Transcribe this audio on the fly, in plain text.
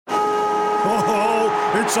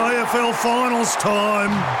Oh, it's AFL Finals time.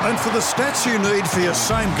 And for the stats you need for your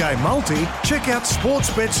same-game multi, check out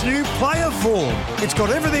Sportsbet's new player form. It's got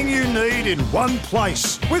everything you need in one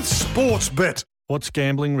place with Sportsbet. What's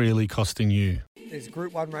gambling really costing you? There's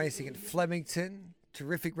Group 1 racing at Flemington,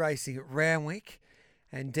 terrific racing at Randwick,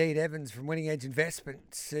 and Dean Evans from Winning Edge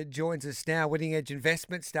Investments joins us now. Winning Edge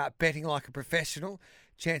Investments, start betting like a professional.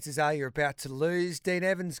 Chances are you're about to lose. Dean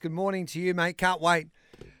Evans, good morning to you, mate. Can't wait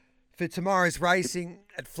for tomorrow's racing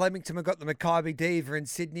at Flemington. We've got the Mackay Diva in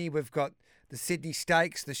Sydney. We've got the Sydney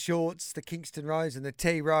Stakes, the Shorts, the Kingston Rose and the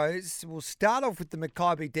T Rose. We'll start off with the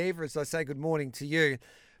Mackay Diva as I say good morning to you.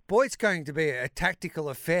 Boy, it's going to be a tactical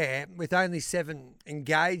affair with only 7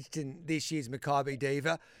 engaged in this year's Mackay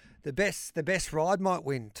Diva. The best ride might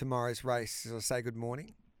win tomorrow's race as I say good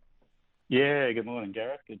morning. Yeah, good morning,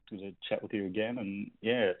 Gareth. Good to chat with you again. And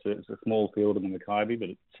yeah, it's a small field in the Mackay, but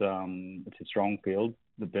it's a strong field.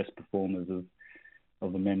 The best performers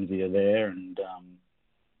of the Memsie are there, and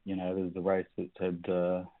there's a race that's had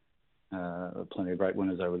plenty of great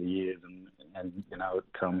winners over the years, and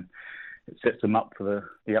it sets them up for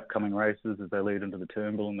the upcoming races as they lead into the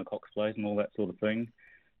Turnbull and the Cox Plate and all that sort of thing.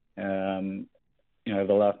 Over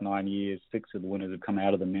the last 9 years, 6 of the winners have come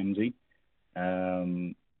out of the Memsie.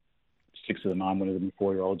 6 of the 9 winners have been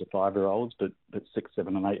 4-year-olds or 5-year-olds, but 6,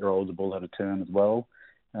 7 and 8-year-olds have all had a turn as well.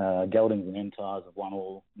 Geldings and Entires have won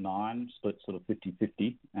all 9, split sort of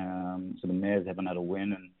 50-50. So the mares haven't had a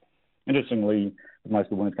win. And interestingly, with most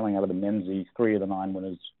of the winners coming out of the Memsie, 3 of the 9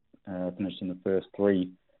 winners finished in the first 3.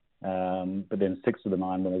 But then 6 of the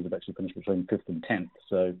 9 winners have actually finished between 5th and 10th.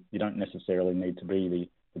 So you don't necessarily need to be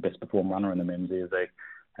the best performed runner in the Memsie as they,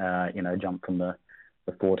 jump from the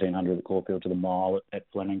 1400 at Caulfield to the mile at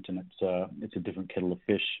Flemington. It's a different kettle of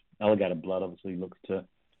fish. Alligator Blood obviously looks to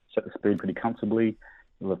set the speed pretty comfortably.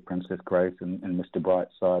 You'll have Princess Grace and Mr.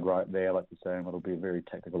 Brightside right there, like you're saying. It'll be a very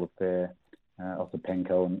tactical affair.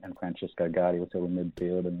 Osipenko and Francisco Gardi will still in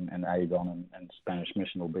midfield, and Aegon and Spanish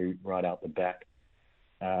Mission will be right out the back.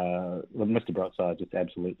 Mr. Brightside just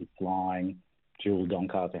absolutely flying. Jewel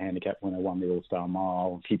Doncaster handicap winner, won the All-Star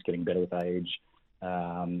Mile, keeps getting better with age.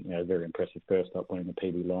 Very impressive first up winning the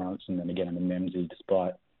PB Lawrence, and then again in the Memsie,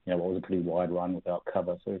 despite what was a pretty wide run without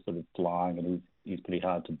cover. So he's sort of flying, and he's pretty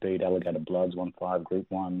hard to beat. Alligator Bloods won 5 Group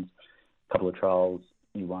 1s, a couple of trials.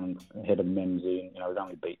 He won ahead of Memsie, and he's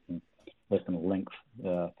only beaten less than a length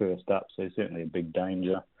first up, so he's certainly a big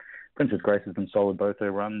danger. Princess Grace has been solid both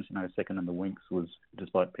her runs. Second in the Winx was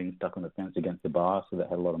despite being stuck on the fence against the bar, so that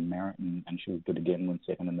had a lot of merit, and she was good again when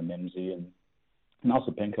second in the Memsie. And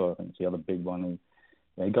Osipenko, I think, is the other big one.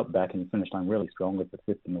 He got back and he finished on really strong with the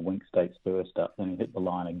 5th in the Winx Stakes first up. Then he hit the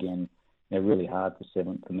line again. Really hard for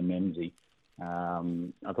 7th in the Memsie.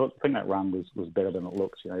 I think that run was better than it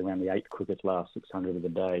looks. He ran the 8th quickest last 600 of the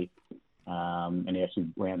day, and he actually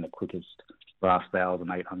ran the quickest last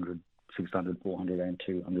 1,000, 800, 600, 400, and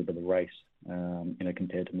 200 of the race.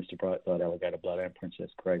 Compared to Mr. Brightside, Alligator Blood, and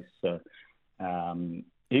Princess Grace. So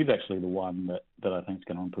he's actually the one that I think is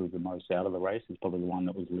going to improve the most out of the race. He's probably the one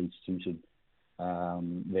that was least suited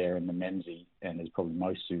there in the Memsie, and is probably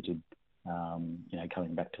most suited,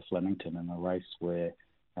 coming back to Flemington in a race where,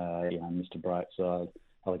 Mr. Brightside,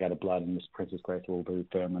 Alligator Blood, and Miss Princess Grace will be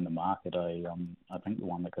firm in the market. I think the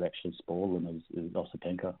one that could actually spoil them is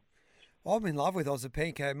Osipenko. I'm in love with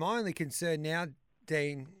Osipenko. My only concern now,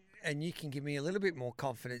 Dean, and you can give me a little bit more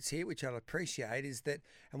confidence here, which I'll appreciate, is that,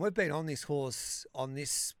 and we've been on this horse on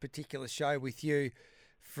this particular show with you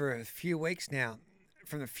for a few weeks now,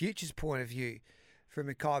 from the futures point of view, from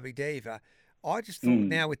Mackay Diva. I just thought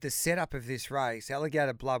now with the setup of this race,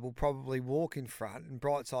 Alligator Blood will probably walk in front and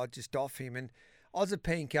Brightside just off him. And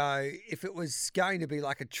Osipenko, if it was going to be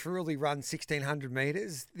like a truly run 1,600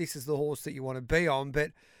 metres, this is the horse that you want to be on.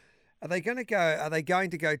 But are they going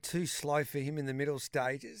to go too slow for him in the middle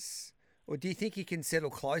stages? Or do you think he can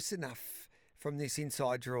settle close enough from this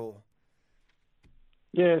inside draw?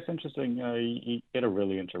 Yeah, it's interesting. He had a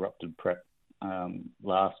really interrupted prep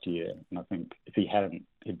last year, and I think if he hadn't,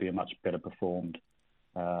 he'd be a much better performed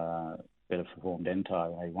Entire.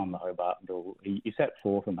 He won the Hobartville. He sat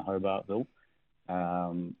 4th in the Hobartville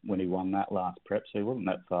when he won that last prep, so he wasn't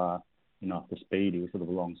that far off the speed. He was sort of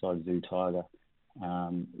alongside Zoo Tiger.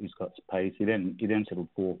 He's got pace. He then settled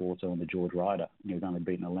 4th also in the George Ryder. He was only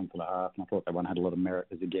beaten a length and a half, and I thought that one had a lot of merit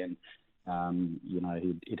because again,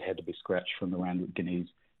 he'd had to be scratched from the Randwick Guineas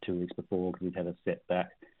 2 weeks before because he'd had a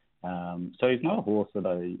setback. So he's not a horse that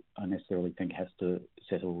I necessarily think has to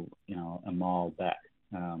settle, a mile back.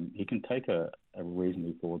 He can take a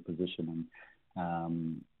reasonably forward position,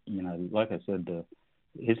 and like I said,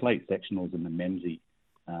 his late sectionals in the Memsie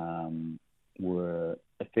were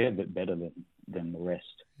a fair bit better than the rest.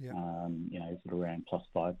 Yeah. You know, he sort of ran plus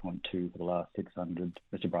 5.2 for the last 600.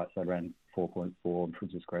 Mr. Brightside ran 4.4, and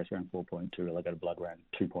Princess Grace ran 4.2. Alligator Blood ran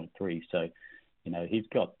 2.3. So, you know, he's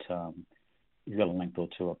got a length or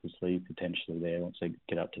two up his sleeve potentially there once they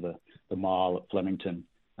get up to the mile at Flemington.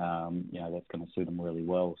 You know, that's going to suit him really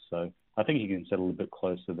well. So I think he can settle a bit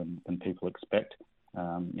closer than people expect.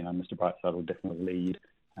 You know, Mr. Brightside will definitely lead.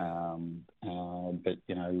 But,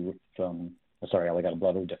 you know, Alligator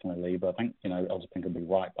Blood will definitely lead. But I think, you know, I just think he'll be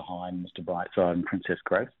right behind Mr. Brightside and Princess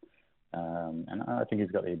Grace. And I think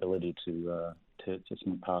he's got the ability to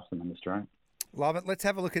swing past them in the straight. Love it. Let's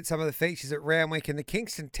have a look at some of the features at round week. And the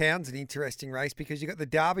Kingston Town's an interesting race because you've got the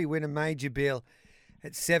Derby winner Major Bill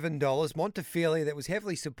at $7. Montefiore, that was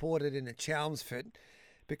heavily supported in a Chelmsford,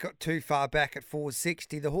 but got too far back at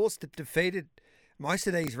 $4.60. The horse that defeated most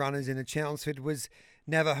of these runners in a Chelmsford was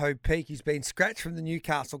Navajo Peak. He's been scratched from the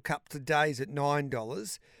Newcastle Cup today's at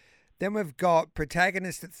 $9. Then we've got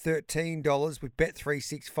Protagonist at $13 with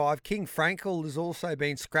Bet365. King Frankel has also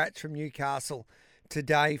been scratched from Newcastle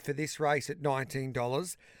today for this race at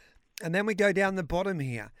 $19. And then we go down the bottom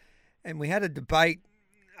here. And we had a debate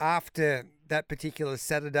after that particular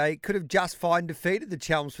Saturday. Could have Just Fine defeated the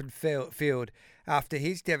Chelmsford field after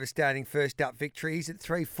his devastating first up victory. He's at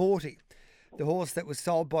 $3.40. The horse that was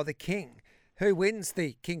sold by the King. Who wins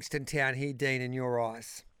the Kingston Town here, Dean, in your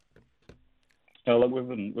eyes? Oh, look, we've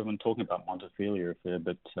been talking about Montefiore a fair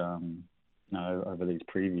bit, you know, over these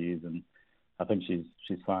previews, and I think she's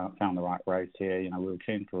found the right race here. You know, we were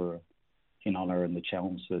keen for in on her in the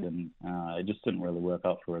Chelmsford, and it just didn't really work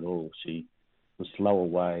out for her at all. She was slow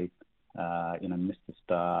away, you know, missed the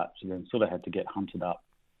start. She then sort of had to get hunted up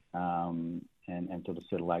and sort of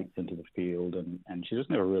settle eighth into the field, and she just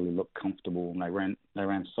never really looked comfortable. And they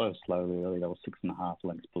ran so slowly early. They were 6.5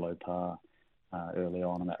 lengths below par early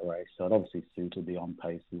on in that race. So it obviously suited the on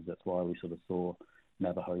paces. That's why we sort of saw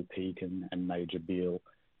Navajo Peak and Major Beale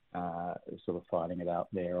sort of fighting it out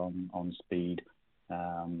there on speed.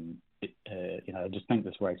 You know, I just think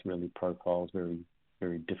this race really profiles very,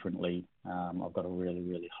 very differently. I've got a really,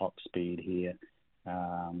 really hot speed here.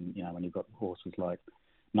 You know, when you've got horses like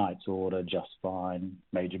Knight's Order, Just Fine,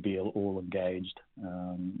 Major Beale, all engaged, you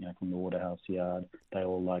know, from the Waterhouse Yard. They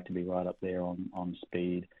all like to be right up there on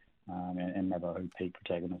speed. And Navajo Peak,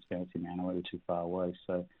 Protagonist, Fancy Man are really too far away.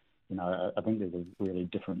 So, you know, I think there's a really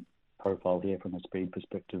different profile here from a speed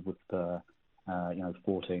perspective with, you know,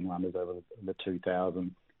 14 runners over the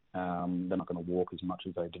 2,000. They're not going to walk as much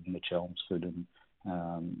as they did in the Chelmsford. And,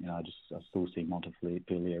 you know, I still see Montefiore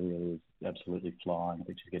really is absolutely flying. I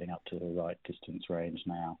think she's getting up to the right distance range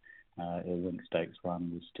now. Her Link Stakes run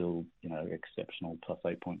was still, you know, exceptional, plus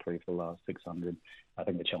 8.3 for the last 600. I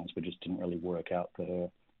think the Chelmsford just didn't really work out for her.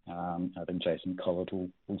 I think Jason Collett will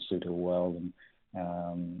suit her well,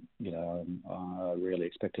 and you know, I really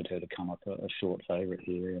expected her to come up a short favourite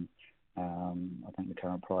here, and I think the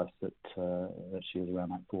current price that she was around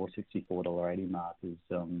that $4.80 mark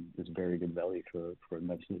is very good value for an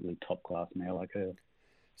absolutely top class mare like her.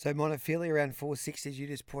 So Montefiore around $4.60, as you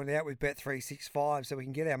just pointed out, with Bet365, so we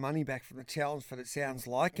can get our money back from the Chelmsford, it sounds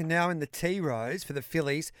like. And now in the T-Rows for the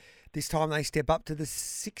fillies, this time they step up to the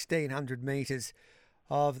 1,600 metres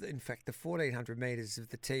in fact, the 1,400 metres of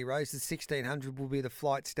the T-Rows. The 1,600 will be the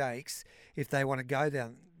flight stakes if they want to go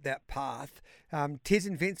down that path. Tis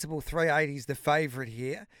Invincible 380 is the favourite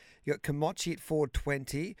here. You got Komochi at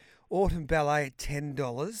 $4.20, Autumn Ballet at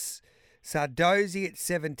 $10, Sardozi at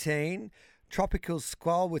 $17, Tropical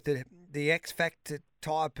Squall with the X Factor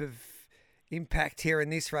type of impact here in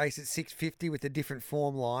this race at $6.50 with the different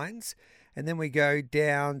form lines. And then we go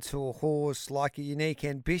down to a horse like a Unique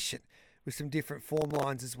Ambition with some different form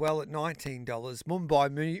lines as well at $19.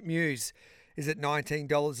 Mumbai Muse is at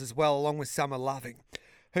 $19 as well, along with Summer Loving.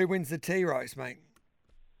 Who wins the T-Rows, mate?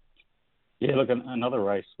 Yeah, look, another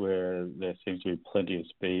race where there seems to be plenty of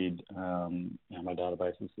speed. You know, my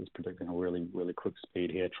database is predicting a really, really quick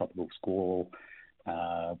speed here. Tropical Squall,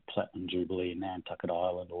 Platinum Jubilee, Nantucket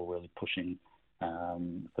Island, all really pushing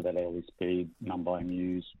for that early speed. Mumbai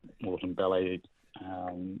Muse, Autumn Ballet,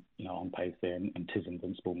 you know, on pace there, and Tis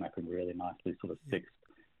Invincible mapping really nicely, sort of sixth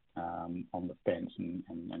on the fence,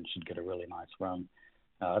 and should get a really nice run.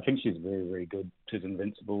 I think she's very, very good. Tis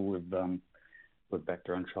Invincible. We've backed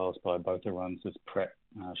her on trials by both her runs as prep.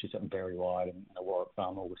 She's sat very wide in a Warwick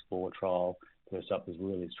Farm August 4 trial. First up was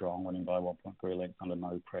really strong, winning by 1.3 lengths under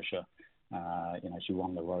no pressure. You know, she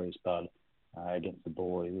won the Rosebud against the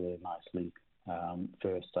boy really nicely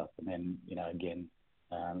first up, and then, you know, again,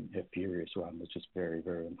 her Furious run was just very,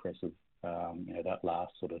 very impressive. You know, that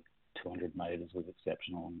last sort of 200 metres was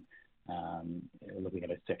exceptional. And looking at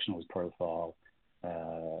her sectionals profile,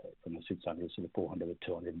 from the 600 to the 400 to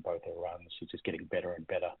 200 in both her runs. She's just getting better and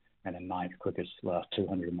better. And then ninth quickest last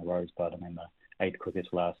 200 in the Rosebud, and then the eighth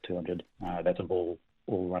quickest last 200. That's of all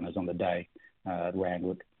runners on the day at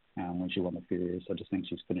Randwick when she won the Furious. I just think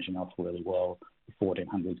she's finishing off really well. The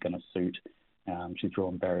 1400 is going to suit. She's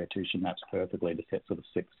drawn barrier 2. She maps perfectly to set sort of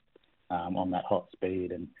 6 on that hot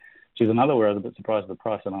speed. And she's another where I was a bit surprised at the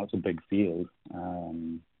price. I know it's a big field,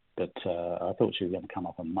 but I thought she was going to come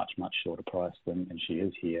up a much, much shorter price than she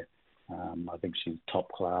is here. I think she's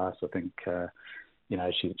top class. I think,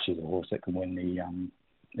 she's a horse that can win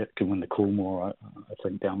the Coolmore, I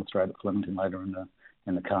think, down the straight at Flemington later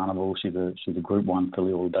in the Carnival. She's a Group 1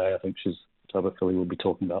 filly all day. I think she's the type of filly we'll be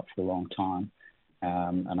talking about for a long time.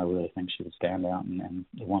 And I really think she's a standout and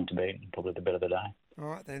the one to beat and probably the bet of the day. All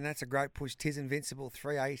right, then that's a great push. Tis Invincible,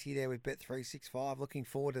 380 there with Bet365. Looking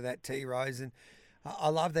forward to that, T Rose. And I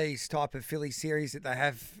love these type of filly series that they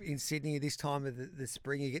have in Sydney this time of the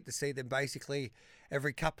spring. You get to see them basically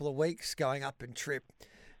every couple of weeks going up and trip.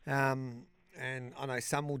 And I know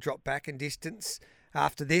some will drop back in distance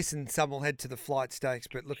after this and some will head to the Flight Stakes,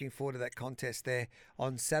 but looking forward to that contest there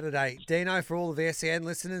on Saturday. Dino, for all of the SEN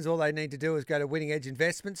listeners, all they need to do is go to Winning Edge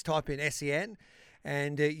Investments, type in SEN,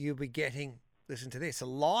 and you'll be getting, listen to this, a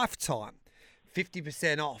lifetime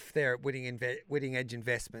 50% off there at Winning Edge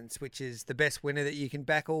Investments, which is the best winner that you can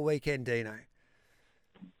back all weekend, Dino.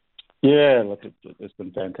 Yeah, look, it's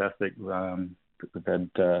been fantastic. We've had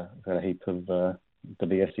a heap of the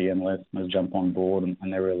SEN listeners jump on board, and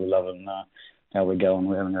they're really loving how we're going.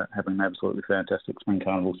 We're having an absolutely fantastic spring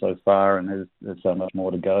carnival so far, and there's so much more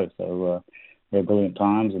to go. So they're brilliant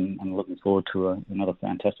times, and looking forward to another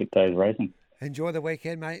fantastic day's racing. Enjoy the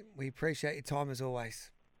weekend, mate. We appreciate your time as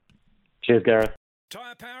always. Cheers, Gareth.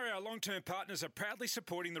 Tyre Power, our long-term partners, are proudly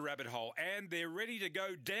supporting the rabbit hole, and they're ready to go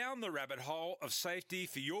down the rabbit hole of safety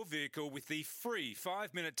for your vehicle with the free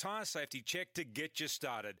 5-minute tyre safety check to get you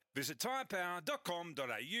started. Visit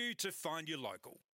tyrepower.com.au to find your local.